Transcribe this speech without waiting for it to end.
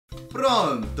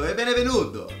Pronto e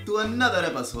benvenuto to another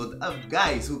episode of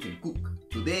Guys Who Can Cook.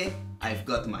 Today, I've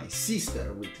got my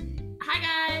sister with me. Hi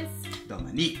guys!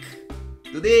 Dominique.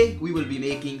 Today, we will be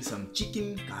making some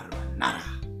chicken carbonara.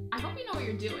 I hope you know what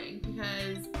you're doing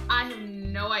because I have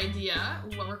no idea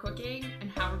what we're cooking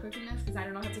and how we're cooking this because I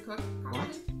don't know how to cook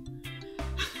properly.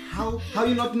 What? How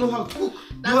you not know how to cook?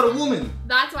 You are a woman.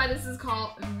 That's why this is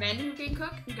called Men Who Can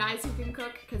Cook, Guys Who Can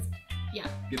Cook, because yeah,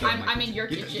 I'm in your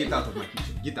kitchen. Get out of my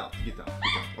kitchen. Get out.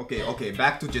 Okay,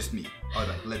 back to just me.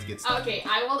 Alright, let's get started. Okay,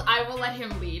 I will let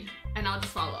him lead and I'll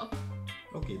just follow.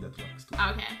 Okay, that works too.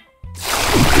 Okay.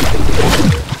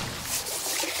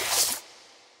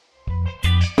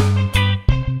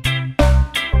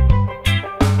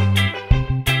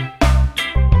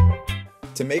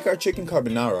 To make our chicken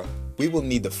carbonara, we will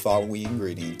need the following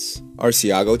ingredients: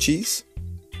 Asiago cheese,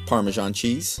 Parmesan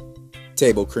cheese,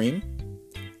 table cream,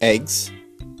 eggs,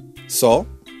 salt,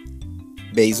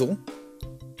 basil,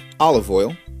 olive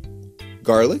oil,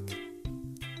 garlic,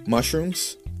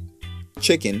 mushrooms,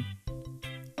 chicken,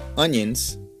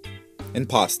 onions, and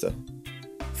pasta.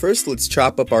 First, let's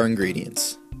chop up our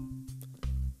ingredients.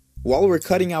 While we're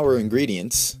cutting our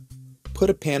ingredients, put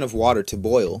a pan of water to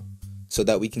boil so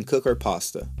that we can cook our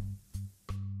pasta.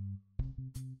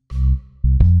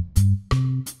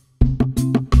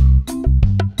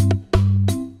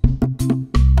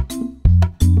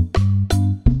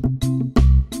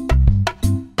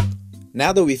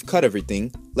 Now that we've cut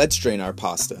everything, let's drain our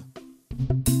pasta.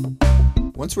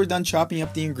 Once we're done chopping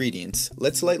up the ingredients,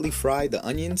 let's lightly fry the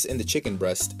onions and the chicken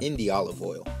breast in the olive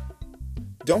oil.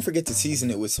 Don't forget to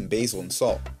season it with some basil and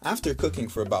salt. After cooking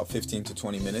for about 15 to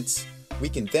 20 minutes, we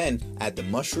can then add the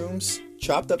mushrooms,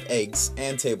 chopped up eggs,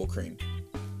 and table cream.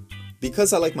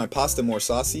 Because I like my pasta more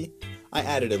saucy, I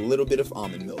added a little bit of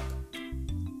almond milk.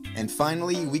 And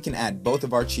finally, we can add both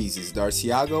of our cheeses, the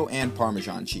Asiago and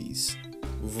Parmesan cheese.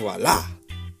 Voila!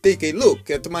 Take a look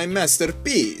at my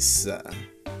masterpiece!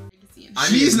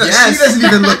 She doesn't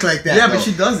even look like that. Yeah, though. but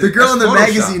she doesn't. The girl in the That's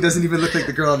magazine Photoshop. doesn't even look like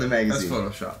the girl in the That's magazine.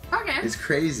 Photoshop. Okay. It's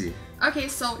crazy. Okay,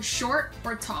 so short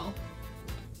or tall?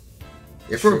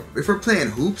 If we're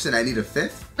playing hoops and I need a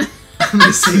fifth, I'm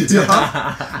gonna say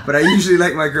tall. But I usually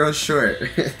like my girls short.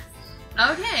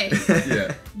 Okay.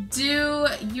 Yeah. Do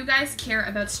you guys care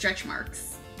about stretch marks?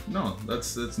 No,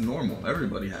 that's normal.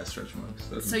 Everybody has stretch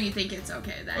marks. So you think it's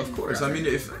okay then? Of course. I mean,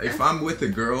 if I'm with a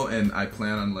girl and I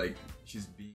plan on like she's being